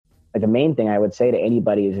the main thing I would say to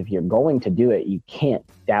anybody is if you're going to do it, you can't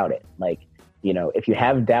doubt it. Like, if you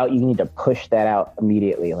have doubt, you need to push that out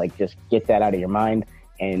immediately. Like, just get that out of your mind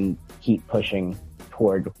and keep pushing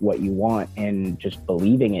toward what you want and just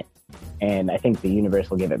believing it. And I think the universe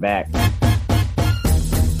will give it back.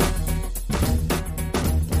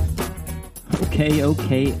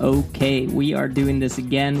 Okay. We are doing this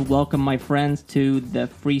again. Welcome, my friends, to the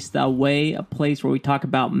Freestyle Way, a place where we talk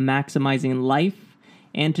about maximizing life.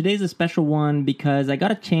 And today's a special one because I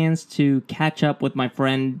got a chance to catch up with my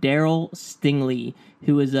friend Daryl Stingley,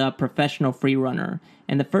 who is a professional free runner.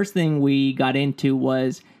 And the first thing we got into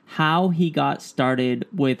was how he got started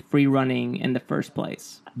with free running in the first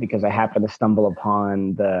place. Because I happened to stumble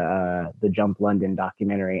upon the Jump London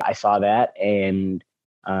documentary. I saw that and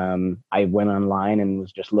I went online and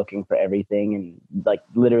was just looking for everything, and like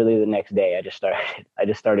literally the next day I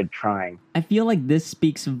just started trying. I feel like this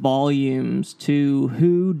speaks volumes to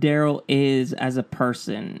who Daryl is as a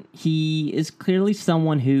person. He is clearly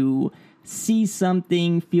someone who sees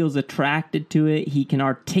something, feels attracted to it, he can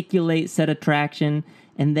articulate said attraction,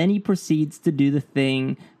 and then he proceeds to do the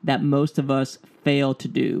thing that most of us fail to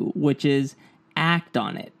do, which is act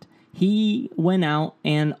on it. He went out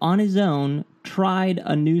and on his own tried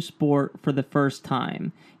a new sport for the first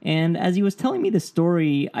time. And as he was telling me the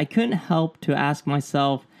story, I couldn't help to ask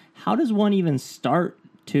myself, how does one even start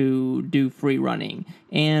to do free running?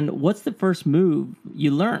 And what's the first move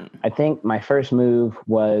you learn? I think my first move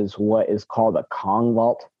was what is called a Kong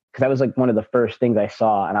vault, because that was like one of the first things I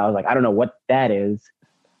saw. And I was like, I don't know what that is,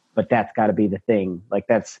 but that's got to be the thing. Like,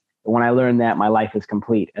 that's when I learned that, my life is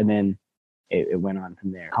complete. And then it went on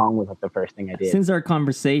from there. Kong was like the first thing I did. Since our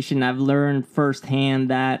conversation, I've learned firsthand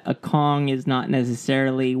that a Kong is not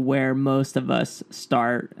necessarily where most of us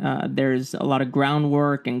start. There's a lot of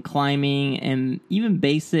groundwork and climbing and even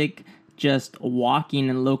basic just walking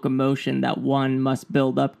and locomotion that one must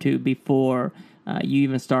build up to before you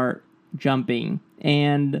even start jumping.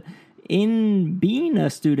 And in being a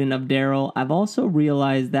student of Daryl, I've also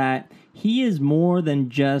realized that he is more than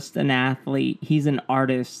just an athlete. He's an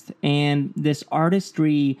artist, and this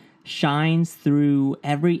artistry shines through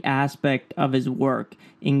every aspect of his work,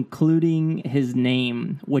 including his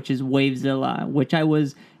name, which is Wavezilla, which I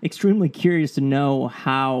was extremely curious to know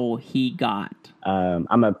how he got.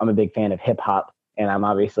 I'm a big fan of hip hop, and I'm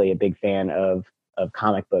obviously a big fan of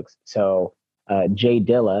comic books. So Jay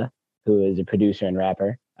Dilla, who is a producer and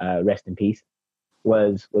rapper, rest in peace,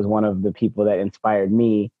 was one of the people that inspired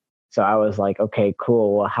me. So I was like, okay,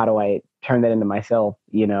 cool. Well, how do I turn that into myself?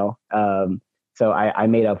 So I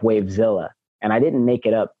made up Wavezilla, and I didn't make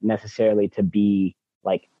it up necessarily to be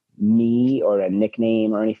like me or a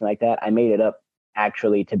nickname or anything like that. I made it up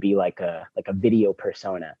actually to be like a video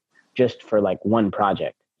persona, just for like one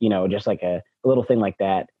project, just like a little thing like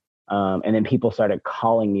that. And then people started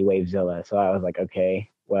calling me Wavezilla. So I was like, okay,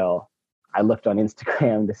 well, I looked on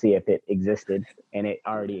Instagram to see if it existed, and it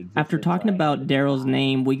already existed. After talking about Daryl's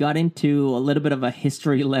name, we got into a little bit of a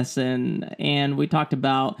history lesson, and we talked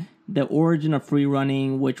about the origin of free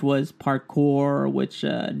running, which was parkour, which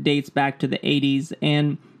dates back to the 80s.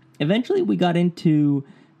 And eventually we got into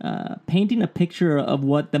painting a picture of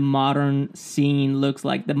what the modern scene looks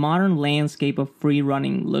like, the modern landscape of free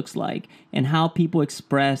running looks like, and how people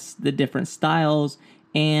express the different styles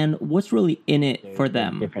and what's really in it for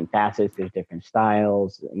them. There's different facets, there's different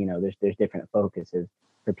styles, there's different focuses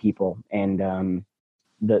for people. And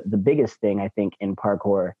the biggest thing I think in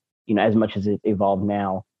parkour, as much as it evolved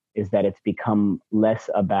now, is that it's become less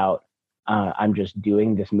about I'm just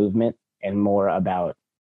doing this movement and more about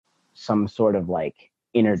some sort of like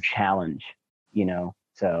inner challenge,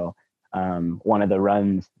 So one of the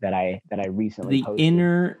runs that I recently posted, the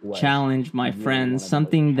inner challenge, my friends,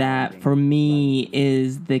 something that for me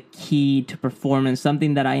is the key to performance,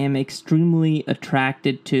 something that I am extremely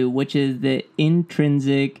attracted to, which is the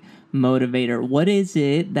intrinsic motivator. What is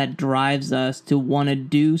it that drives us to want to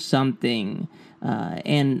do something?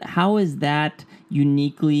 And how is that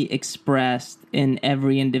uniquely expressed in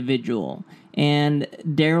every individual? And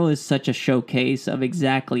Daryl is such a showcase of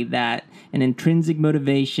exactly that, an intrinsic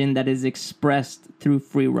motivation that is expressed through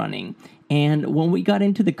free running. And when we got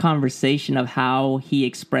into the conversation of how he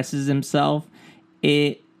expresses himself,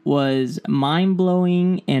 it was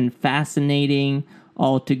mind-blowing and fascinating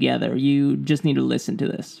altogether. You just need to listen to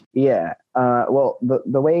this. Yeah. Well,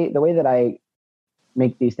 the way that I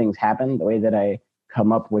make these things happen, the way that I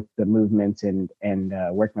come up with the movements and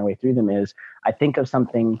work my way through them is I think of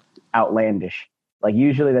something outlandish. Like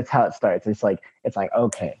usually that's how it starts. It's like,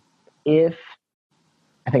 okay, if,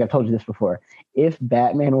 I think I've told you this before, if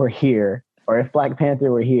Batman were here or if Black Panther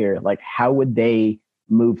were here, like how would they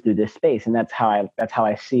move through this space. And that's how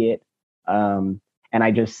I see it. And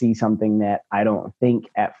I just see something that I don't think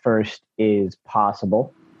at first is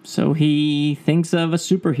possible. So he thinks of a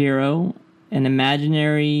superhero, an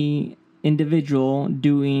imaginary individual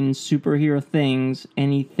doing superhero things,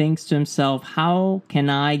 and he thinks to himself, how can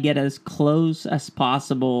I get as close as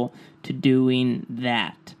possible to doing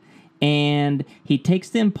that? And he takes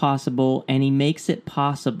the impossible and he makes it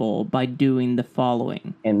possible by doing the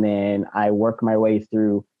following. And then I work my way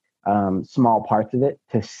through small parts of it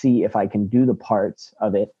to see if I can do the parts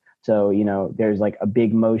of it. So, there's like a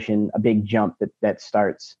big motion, a big jump that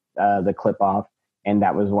starts the clip off. And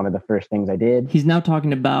that was one of the first things I did. He's now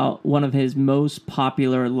talking about one of his most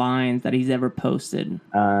popular lines that he's ever posted.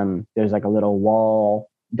 There's like a little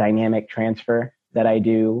wall dynamic transfer that I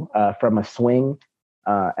do from a swing.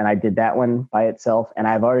 And I did that one by itself. And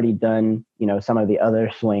I've already done, some of the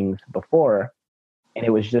other swings before. And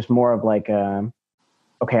it was just more of like,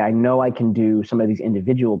 okay, I know I can do some of these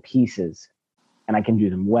individual pieces and I can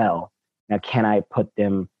do them well. Now, can I put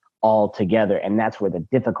them all together? And that's where the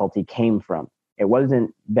difficulty came from. It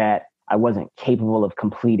wasn't that I wasn't capable of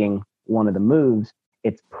completing one of the moves.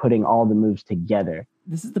 It's putting all the moves together.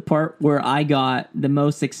 This is the part where I got the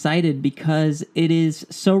most excited because it is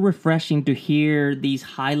so refreshing to hear these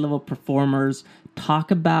high-level performers talk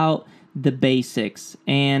about the basics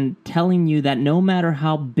and telling you that no matter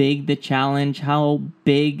how big the challenge, how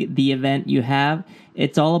big the event you have,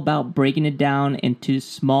 it's all about breaking it down into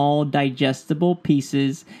small, digestible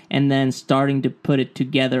pieces and then starting to put it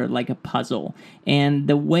together like a puzzle. And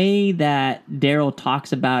the way that Daryl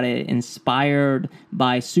talks about it, inspired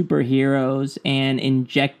by superheroes and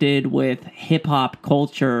injected with hip-hop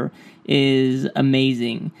culture, is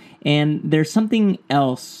amazing. And there's something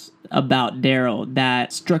else about Daryl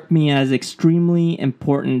that struck me as extremely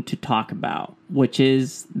important to talk about, which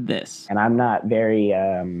is this. And I'm not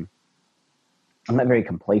very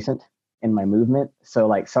complacent in my movement. So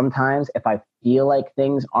like sometimes if I feel like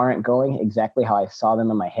things aren't going exactly how I saw them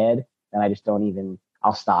in my head, then I just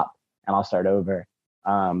I'll stop and I'll start over.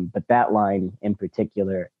 But that line in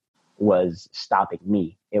particular was stopping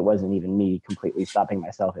me. It wasn't even me completely stopping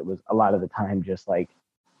myself. It was a lot of the time just like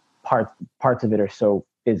parts of it are so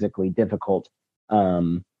physically difficult,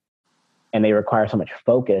 and they require so much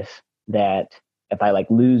focus that if I like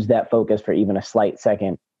lose that focus for even a slight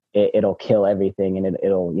second, it'll kill everything, and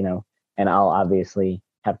it'll and I'll obviously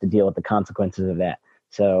have to deal with the consequences of that.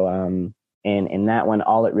 So and in that one,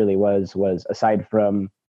 all it really was aside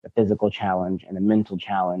from the physical challenge and the mental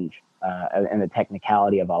challenge and the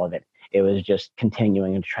technicality of all of it, it was just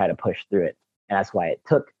continuing to try to push through it. And that's why it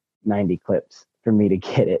took 90 clips for me to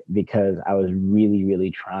get it, because I was really, really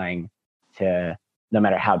trying to, no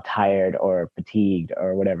matter how tired or fatigued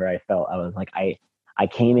or whatever I felt, I was like, I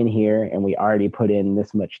came in here and we already put in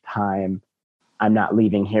this much time. I'm not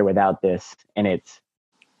leaving here without this. And it's,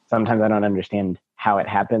 sometimes I don't understand how it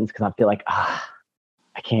happens because I feel like, I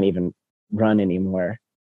can't even run anymore.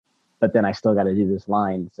 But then I still got to do this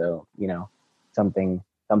line. So, something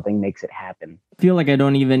makes it happen. I feel like I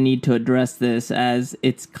don't even need to address this, as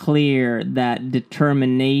it's clear that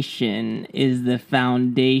determination is the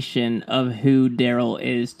foundation of who Daryl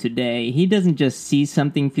is today. He doesn't just see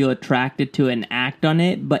something, feel attracted to, and act on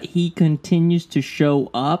it, but he continues to show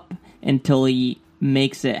up until he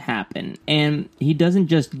makes it happen. And he doesn't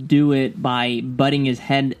just do it by butting his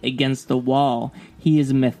head against the wall. He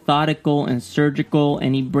is methodical and surgical,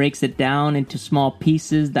 and he breaks it down into small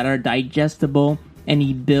pieces that are digestible, and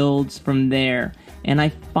he builds from there. And I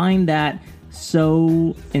find that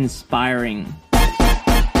so inspiring.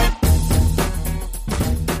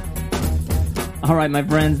 All right, my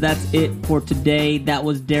friends, that's it for today. That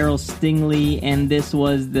was Daryl Stingley, and this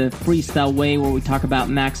was the Freestyle Way, where we talk about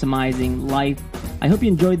maximizing life. I hope you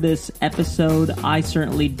enjoyed this episode. I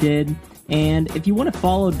certainly did. And if you want to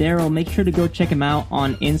follow Daryl, make sure to go check him out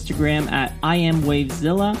on Instagram at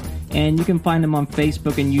IamWavezilla. And you can find him on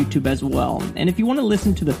Facebook and YouTube as well. And if you want to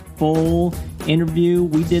listen to the full interview,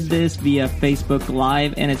 we did this via Facebook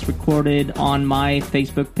Live, and it's recorded on my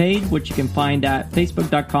Facebook page, which you can find at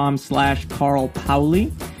facebook.com/Carl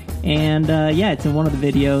Paoli. And it's in one of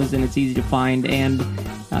the videos, and it's easy to find. And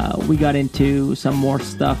we got into some more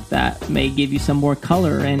stuff that may give you some more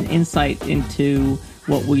color and insight into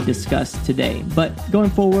what we discussed today. But going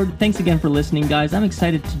forward, thanks again for listening, guys. I'm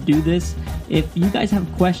excited to do this. If you guys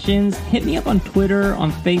have questions, hit me up on Twitter,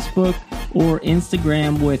 on Facebook, or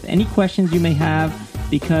Instagram with any questions you may have,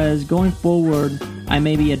 because going forward, I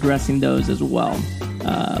may be addressing those as well.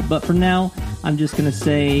 But for now, I'm just going to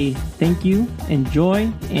say thank you,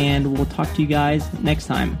 enjoy, and we'll talk to you guys next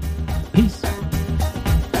time. Peace.